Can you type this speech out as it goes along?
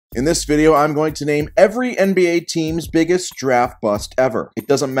In this video, I'm going to name every NBA team's biggest draft bust ever. It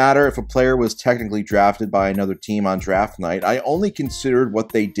doesn't matter if a player was technically drafted by another team on draft night. I only considered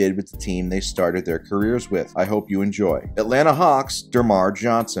what they did with the team they started their careers with. I hope you enjoy. Atlanta Hawks, DerMarr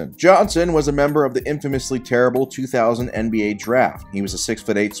Johnson. Johnson was a member of the infamously terrible 2000 NBA draft. He was a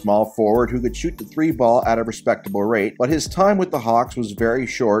 6'8" small forward who could shoot the three ball at a respectable rate, but his time with the Hawks was very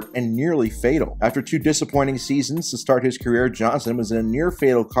short and nearly fatal. After two disappointing seasons to start his career, Johnson was in a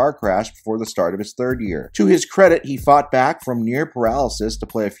near-fatal car crash before the start of his third year. To his credit, he fought back from near paralysis to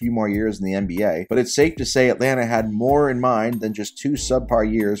play a few more years in the NBA, but it's safe to say Atlanta had more in mind than just two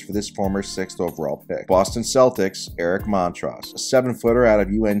subpar years for this former 6th overall pick. Boston Celtics, Eric Montross, a 7-footer out of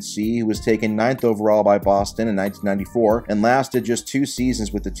UNC who was taken 9th overall by Boston in 1994 and lasted just 2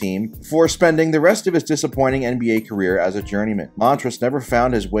 seasons with the team before spending the rest of his disappointing NBA career as a journeyman. Montross never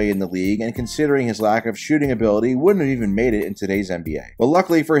found his way in the league, and considering his lack of shooting ability, wouldn't have even made it in today's NBA. But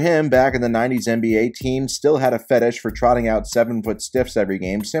luckily for him, back in the 90s NBA, teams still had a fetish for trotting out 7-foot stiffs every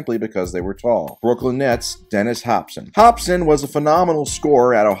game simply because they were tall. Brooklyn Nets, Dennis Hopson. Hopson was a phenomenal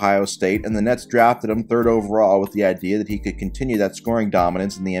scorer at Ohio State, and the Nets drafted him 3rd overall with the idea that he could continue that scoring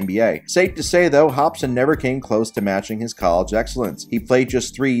dominance in the NBA. Safe to say, though, Hopson never came close to matching his college excellence. He played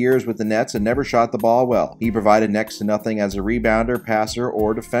just 3 years with the Nets and never shot the ball well. He provided next to nothing as a rebounder, passer,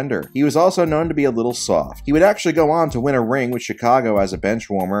 or defender. He was also known to be a little soft. He would actually go on to win a ring with Chicago as a bench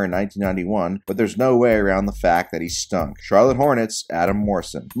warmer in 1991, but there's no way around the fact that he stunk. Charlotte Hornets, Adam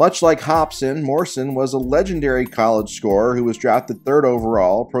Morrison. Much like Hopson, Morrison was a legendary college scorer who was drafted 3rd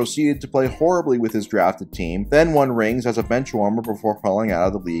overall, proceeded to play horribly with his drafted team, then won rings as a bench warmer before falling out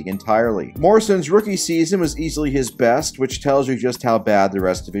of the league entirely. Morrison's rookie season was easily his best, which tells you just how bad the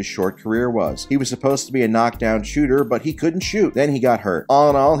rest of his short career was. He was supposed to be a knockdown shooter, but he couldn't shoot. Then he got hurt. All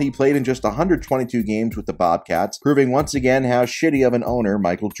in all, he played in just 122 games with the Bobcats, proving once again how shitty of an owner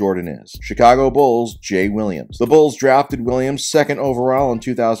Michael Jordan is. Chicago Bulls, Jay Williams. The Bulls drafted Williams 2nd overall in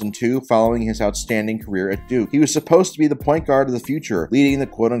 2002 following his outstanding career at Duke. He was supposed to be the point guard of the future, leading the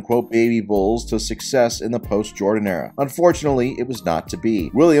quote-unquote baby Bulls to success in the post-Jordan era. Unfortunately, it was not to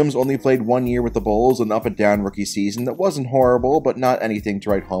be. Williams only played 1 year with the Bulls, an up-and-down rookie season that wasn't horrible, but not anything to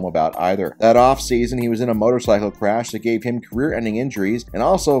write home about either. That off-season, he was in a motorcycle crash that gave him career-ending injuries and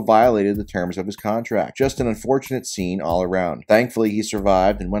also violated the terms of his contract. Just an unfortunate scene all around. Thankfully, he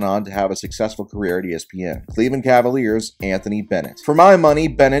survived and went on to have a successful career at ESPN. Cleveland Cavaliers, Anthony Bennett. For my money,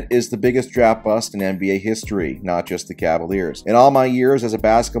 Bennett is the biggest draft bust in NBA history, not just the Cavaliers. In all my years as a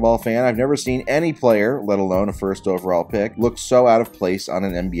basketball fan, I've never seen any player, let alone a 1st overall pick, look so out of place on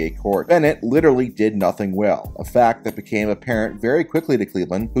an NBA court. Bennett literally did nothing well, a fact that became apparent very quickly to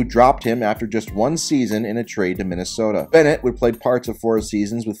Cleveland, who dropped him after just 1 season in a trade to Minnesota. Bennett would play parts of 4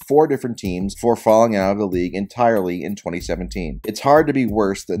 seasons with 4 different teams before falling out of the league entirely in 2017. It's hard to be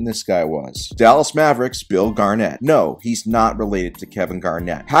worse than this guy was. Dallas Mavericks, Bill Garnett. No, he's not related to Kevin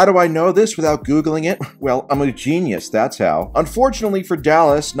Garnett. How do I know this without Googling it? Well, I'm a genius, that's how. Unfortunately for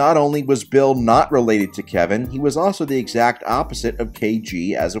Dallas, not only was Bill not related to Kevin, he was also the exact opposite of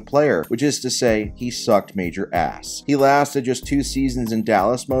KG as a player, which is to say, he sucked major ass. He lasted just 2 seasons in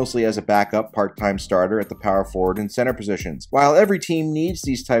Dallas, mostly as a backup part-time starter at the power forward and center positions. While every team needs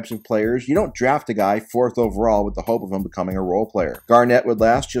these types of players, you don't draft a guy 4th overall with the hope of him becoming a role player. Garnett would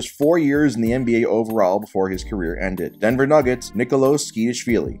last just 4 years in the NBA overall before his career ended. Denver Nuggets, Nikola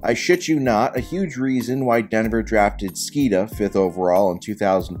Tskitishvili. I shit you not, a huge reason why Denver drafted Skeeta 5th overall in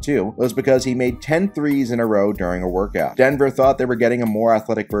 2002 was because he made 10 threes in a row during a workout. Denver thought they were getting a more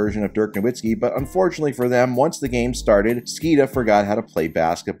athletic version of Dirk Nowitzki, but unfortunately for them, once the game started, Skeeta forgot how to play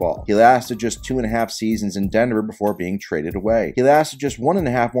basketball. He lasted just 2.5 seasons in Denver before being traded away. He lasted just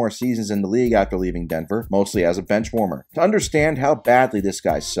 1.5 more seasons in the league after leaving Denver, mostly as a bench warmer. To understand how badly this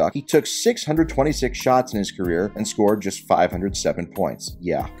guy sucked, he took 626 shots in his career and scored just 507 points.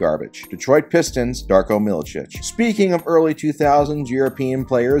 Yeah, garbage. Detroit Pistons, Darko Milicic. Speaking of early 2000s European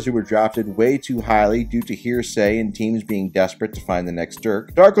players who were drafted way too highly due to hearsay and teams being desperate to find the next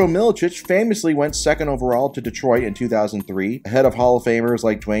Dirk, Darko Milicic famously went 2nd overall to Detroit in 2003, ahead of Hall of Famers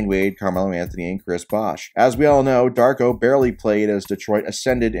like Dwayne Wade, Carmelo Anthony, and Chris Bosh. As we all know, Darko barely played as Detroit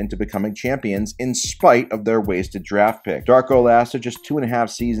ascended into becoming champions in spite of their wasted draft pick. Darko lasted just 2.5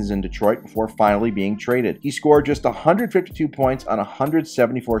 seasons in Detroit before finally being traded. He scored just 152 points on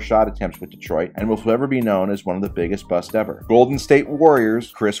 174 shot attempts with Detroit and will forever be known as one of the biggest busts ever. Golden State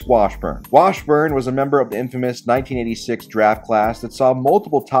Warriors, Chris Washburn. Washburn was a member of the infamous 1986 draft class that saw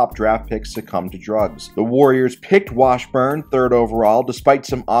multiple top draft picks succumb to drugs. The Warriors picked Washburn 3rd overall despite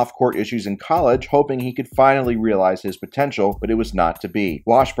some off-court issues in college, hoping he could finally realize his potential, but it was not to be.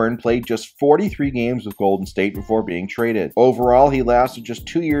 Washburn played just 43 games with Golden State before being traded. Overall, he he lasted just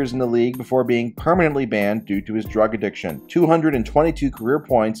 2 years in the league before being permanently banned due to his drug addiction. 222 career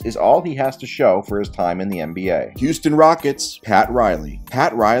points is all he has to show for his time in the NBA. Houston Rockets, Pat Riley.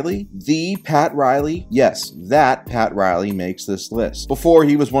 Pat Riley? The Pat Riley? Yes, that Pat Riley makes this list. Before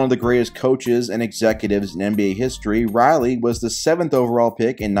he was one of the greatest coaches and executives in NBA history, Riley was the 7th overall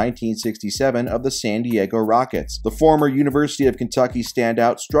pick in 1967 of the San Diego Rockets. The former University of Kentucky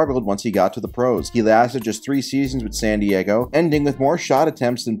standout struggled once he got to the pros. He lasted just 3 seasons with San Diego, ending with more shot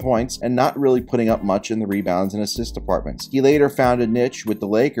attempts than points and not really putting up much in the rebounds and assist departments. He later found a niche with the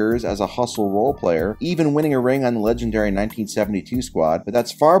Lakers as a hustle role player, even winning a ring on the legendary 1972 squad, but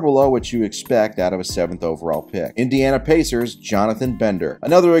that's far below what you expect out of a 7th overall pick. Indiana Pacers, Jonathan Bender.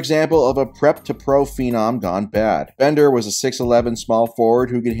 Another example of a prep-to-pro phenom gone bad. Bender was a 6'11" small forward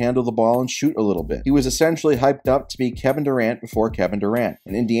who could handle the ball and shoot a little bit. He was essentially hyped up to be Kevin Durant before Kevin Durant,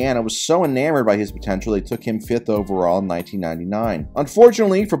 and Indiana was so enamored by his potential they took him 5th overall in 1999.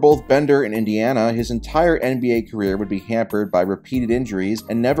 Unfortunately for both Bender and Indiana, his entire NBA career would be hampered by repeated injuries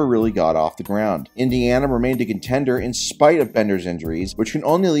and never really got off the ground. Indiana remained a contender in spite of Bender's injuries, which can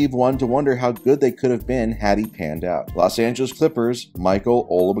only leave one to wonder how good they could have been had he panned out. Los Angeles Clippers, Michael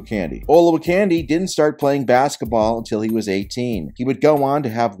Olowokandi. Olowokandi didn't start playing basketball until he was 18. He would go on to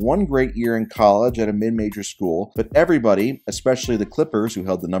have one great year in college at a mid-major school, but everybody, especially the Clippers, who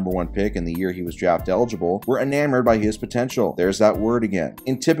held the #1 pick in the year he was draft eligible, were enamored by his potential. There's that word again.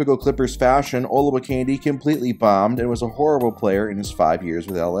 In typical Clippers fashion, Olowokandi completely bombed and was a horrible player in his 5 years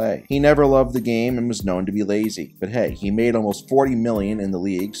with LA. He never loved the game and was known to be lazy. But hey, he made almost $40 million in the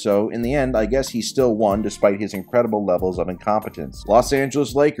league, so in the end, I guess he still won despite his incredible levels of incompetence. Los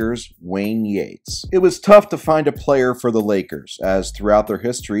Angeles Lakers, Wayne Yates. It was tough to find a player for the Lakers, as throughout their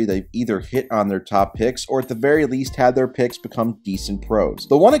history, they've either hit on their top picks or at the very least had their picks become decent pros.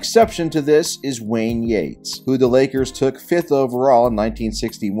 The one exception to this is Wayne Yates, who the Lakers took 5th overall in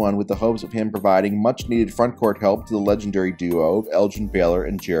 1961 with the hopes of him providing much-needed frontcourt help to the legendary duo of Elgin Baylor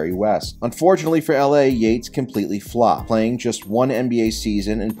and Jerry West. Unfortunately for LA, Yates completely flopped, playing just one NBA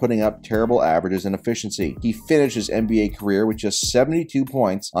season and putting up terrible averages and efficiency. He finished his NBA career with just 72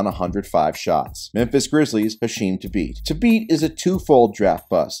 points on 105 shots. Memphis Grizzlies, Hasheem Thabeet. Thabeet is a twofold draft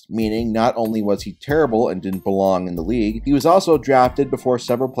bust, meaning not only was he terrible and didn't belong in the league, he was also drafted before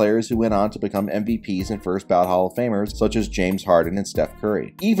several players who went on to become MVPs and first ballot Hall of Famers such as James Harden and Steph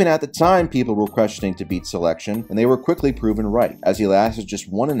Curry. Even at the time, people were questioning Thabeet's selection, and they were quickly proven right, as he lasted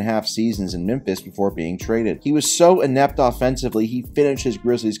just 1.5 seasons in Memphis before being traded. He was so inept offensively, he finished his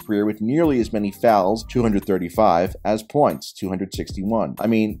Grizzlies career with nearly as many fouls, 235, as points, 261. I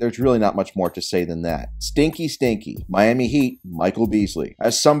mean, there's really not much more to say than that. Stinky. Miami Heat, Michael Beasley.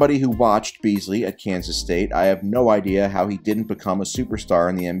 As somebody who watched Beasley at Kansas State, I have no idea how he didn't become a superstar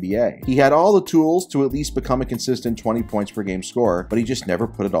in the NBA. He had all the tools to at least become a consistent 20 points per game scorer, but he just never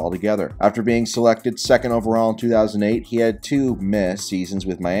put it all together. After being selected 2nd overall in 2008, he had 2 meh seasons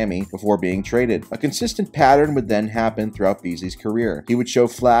with Miami before being traded. A consistent pattern would then happen throughout Beasley's career. He would show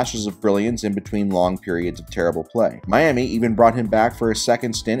flashes of brilliance in between long periods of terrible play. Miami even brought him back for a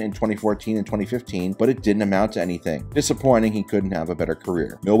second stint in 2014 and 2015, but it didn't amount to anything. Disappointing he couldn't have a better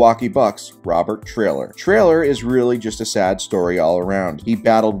career. Milwaukee Bucks, Robert Traylor. Traylor is really just a sad story all around. He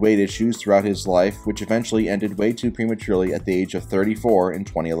battled weight issues throughout his life, which eventually ended way too prematurely at the age of 34 in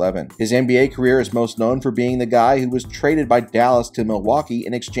 2011. His NBA career is most known for being the guy who was traded by Dallas to Milwaukee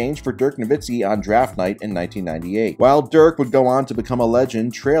in exchange for Dirk Nowitzki on draft night in 1998. While Dirk would go on to become a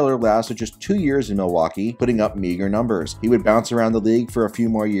legend, Traylor lasted just 2 years in Milwaukee, putting up meager numbers. He would bounce around the league for a few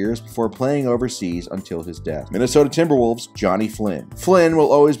more years before playing overseas until his death. Minnesota Timberwolves, Johnny Flynn. Flynn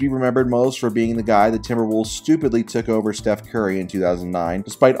will always be remembered most for being the guy the Timberwolves stupidly took over Steph Curry in 2009,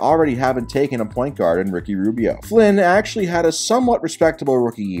 despite already having taken a point guard in Ricky Rubio. Flynn actually had a somewhat respectable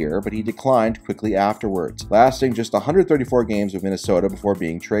rookie year, but he declined quickly afterwards, lasting just 134 games with Minnesota before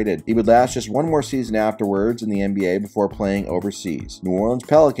being traded. He would last just one more season afterwards in the NBA before playing overseas. New Orleans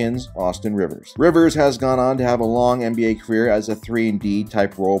Pelicans, Austin Rivers. Rivers has gone on to have a long NBA career as a 3-and-D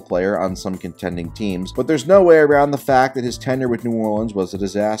type role player on some contending teams, but there's no way around the fact that his tenure with New Orleans was a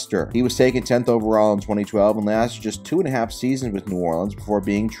disaster. He was taken 10th overall in 2012 and lasted just 2.5 seasons with New Orleans before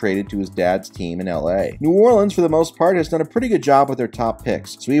being traded to his dad's team in LA. New Orleans, for the most part, has done a pretty good job with their top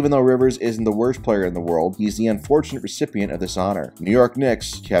picks, so even though Rivers isn't the worst player in the world, he's the unfortunate recipient of this honor. New York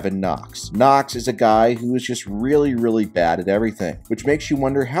Knicks, Kevin Knox. Knox is a guy who is just really bad at everything, which makes you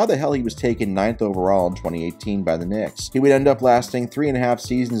wonder how the hell he was taken 9th overall in 2018 by the Knicks. He would end up lasting 3.5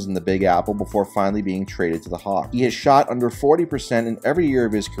 seasons in the Big Apple before finally being traded to the Hawks. He has shot under 40% in every year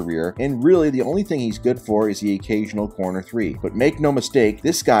of his career, and really the only thing he's good for is the occasional corner 3. But make no mistake,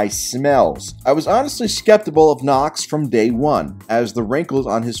 this guy smells. I was honestly skeptical of Knox from day one, as the wrinkles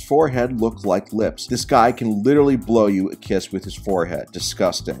on his forehead look like lips. This guy can literally blow you a kiss with his forehead.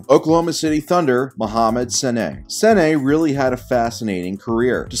 Disgusting. Oklahoma City Thunder, Mohamed Sane. Sane really had a fascinating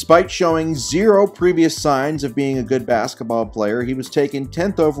career. Despite showing zero previous signs of being a good basketball player, he was taken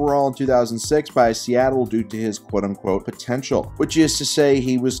 10th overall in 2006 by Seattle due to his quote-unquote potential, which is to say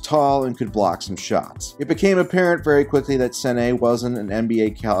he was tall and could block some shots. It became apparent very quickly that Sane wasn't an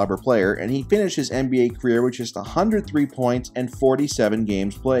NBA caliber player, and he finished his NBA career with just 103 points and 47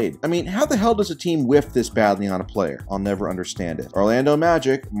 games played. I mean, how the hell does a team whiff this badly on a player? I'll never understand it. Orlando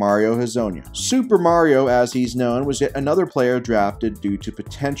Magic, Mario Hezonja. Super Mario, as he's known, was yet another player drafted due to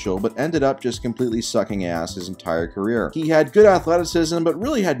potential, but ended up just completely sucking ass his entire career. He had good athleticism, but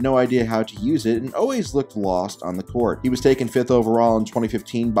really had no idea how to use it and always looked lost on the court. He was taken 5th overall in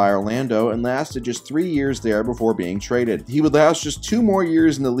 2015 by Orlando and lasted just 3 years there before being traded. He would last just 2 more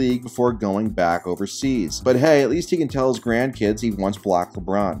years in the league before going back overseas. But hey, at least he can tell his grandkids he once blocked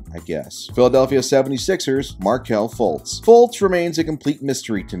LeBron, I guess. Philadelphia 76ers, Markelle Fultz. Fultz remains a complete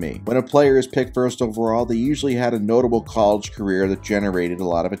mystery to me. When a player is picked 1st overall, they usually had a notable college career that generated a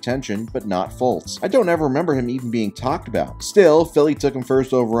lot of attention, but not Fultz. I don't ever remember him even being talked about. Still, Philly took him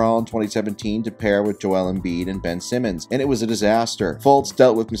 1st overall in 2017 to pair with Joel Embiid and Ben Simmons, and it was a disaster. Fultz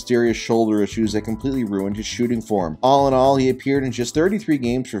dealt with mysterious shoulder issues that completely ruined his shooting form. All in all, he appeared in just 33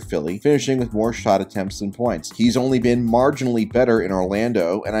 games for Philly, finishing with more shot attempts than points. He's only been marginally better in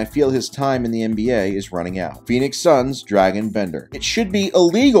Orlando, and I feel his time in the NBA is running out. Phoenix Suns, Dragan Bender. It should be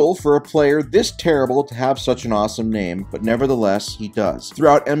illegal for a player this terrible to have such an awesome name, but nevertheless, he does.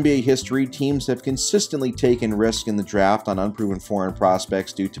 Throughout NBA history, teams have consistently taken risks in the draft on unproven foreign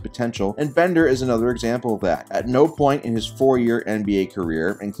prospects due to potential, and Bender is another example of that. At no point in his 4-year NBA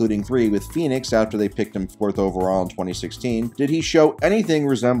career, including 3 with Phoenix after they picked him 4th overall in 2016, did he show anything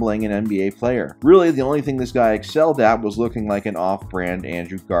resembling an NBA player. Really, the only thing this guy excelled at was looking like an off-brand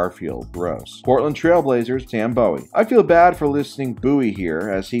Andrew Garfield. Gross. Portland Trailblazers, Sam Bowie. I feel bad for listing Bowie here,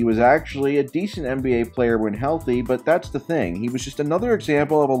 as he was actually a decent NBA player when healthy, but that's the thing. He was just another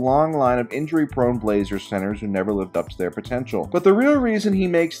example of a long line of injury-prone Blazers centers who never lived up to their potential. But the real reason he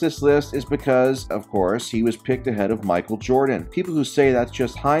makes this list is because, of course, he was picked ahead of Michael Jordan. People who say that's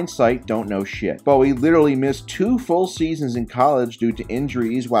just hindsight don't know shit. Bowie literally missed 2 full seasons in college due to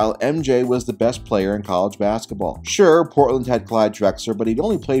injuries, while MJ was the best player in college basketball. Sure, Portland had Clyde Drexler, but he'd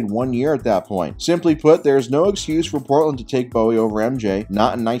only played 1 year at that point. Simply put, there's no excuse for Portland to take Bowie over MJ,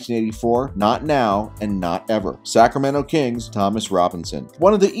 not in 1984, not now, and not ever. Sacramento Kings, Thomas Robinson.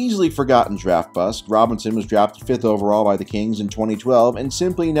 One of the easily forgotten draft busts, Robinson was drafted 5th overall by the Kings in 2012 and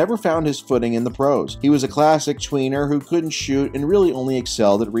simply never found his footing in the pros. He was a classic tweener who couldn't shoot and really only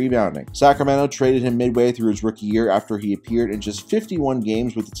excelled at rebounding. Sacramento traded him midway through his rookie year after he appeared in just 51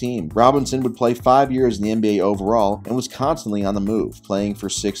 games with the team. Robinson would play 5 years in the NBA overall and was constantly on the move, playing for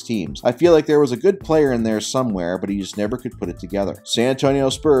 6 teams. I feel like there was a good player in there somewhere, but he just never could put it together. San Antonio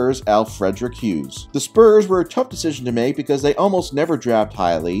Spurs, Alfredrick Hughes. The Spurs were a tough decision to make because they almost never draft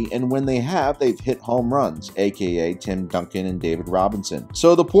highly, and when they have, they've hit home runs, aka Tim Duncan and David Robinson.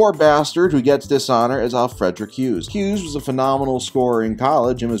 So the poor bastard who gets this honor is Alfredrick Hughes. Hughes was a phenomenal scorer in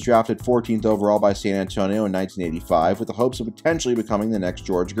college and was drafted 14th overall by San Antonio in 1985 with the hopes of potentially becoming the next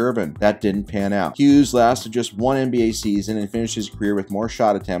George Gervin. That didn't pan out. Hughes lasted just 1 NBA season and finished his career with more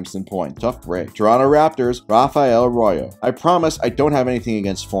shot attempts than points. Tough break. Toronto Raptors, Rafael Arroyo. I promise I don't have anything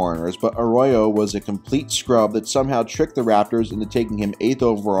against foreigners, but Arroyo was a complete scrub that somehow tricked the Raptors into taking him 8th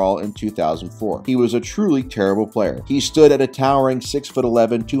overall in 2004. He was a truly terrible player. He stood at a towering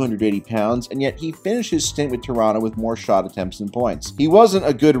 6'11", 280 pounds, and yet he finished his stint with Toronto with more shot attempts than points. He wasn't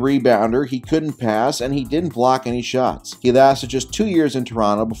a good rebounder, he couldn't pass, and he didn't block any shots. He lasted just 2 years in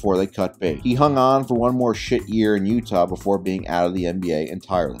Toronto before they cut bait. He hung on for one more shit year in Utah before being out of the NBA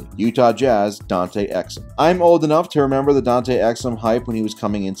entirely. Utah Jazz, Dante Exum. I'm old enough to remember the Dante Exum hype when he was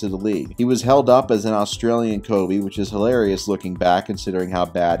coming into the league. He was held up as an Australian Kobe, which is hilarious looking back considering how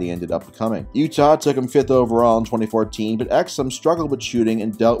bad he ended up becoming. Utah took him 5th overall in 2014, but Exum struggled with shooting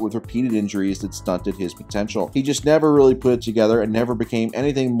and dealt with repeated injuries that stunted his potential. He just never really put it together and never became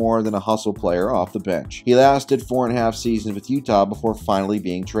anything more than a hustle player off the bench. He lasted 4.5 seasons with Utah before finally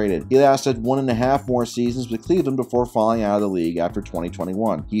being traded. He lasted 1.5 more seasons with Cleveland before falling out of the league after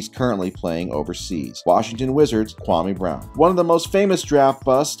 2021. He's currently playing overseas. Washington Wizards, Kwame Brown. One of the most famous draft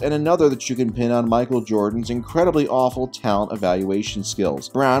busts, and another that you can pin on Michael Jordan's incredibly awful talent evaluation skills.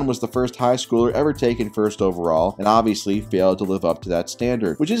 Brown was the first high schooler ever taken 1st overall, and obviously failed to live up to that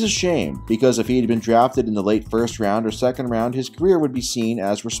standard, which is a shame, because if he had been drafted in the late 1st round or 2nd round, his career would be seen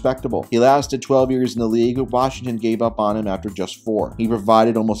as respectable. He lasted 12 years in the league, but Washington gave up on him after just 4. He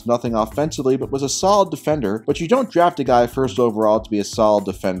provided almost nothing offensively, but was a solid defender, but you don't draft a guy first overall to be a solid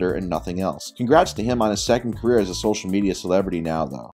defender and nothing else. Congrats to him on his second career as a social media celebrity now, though.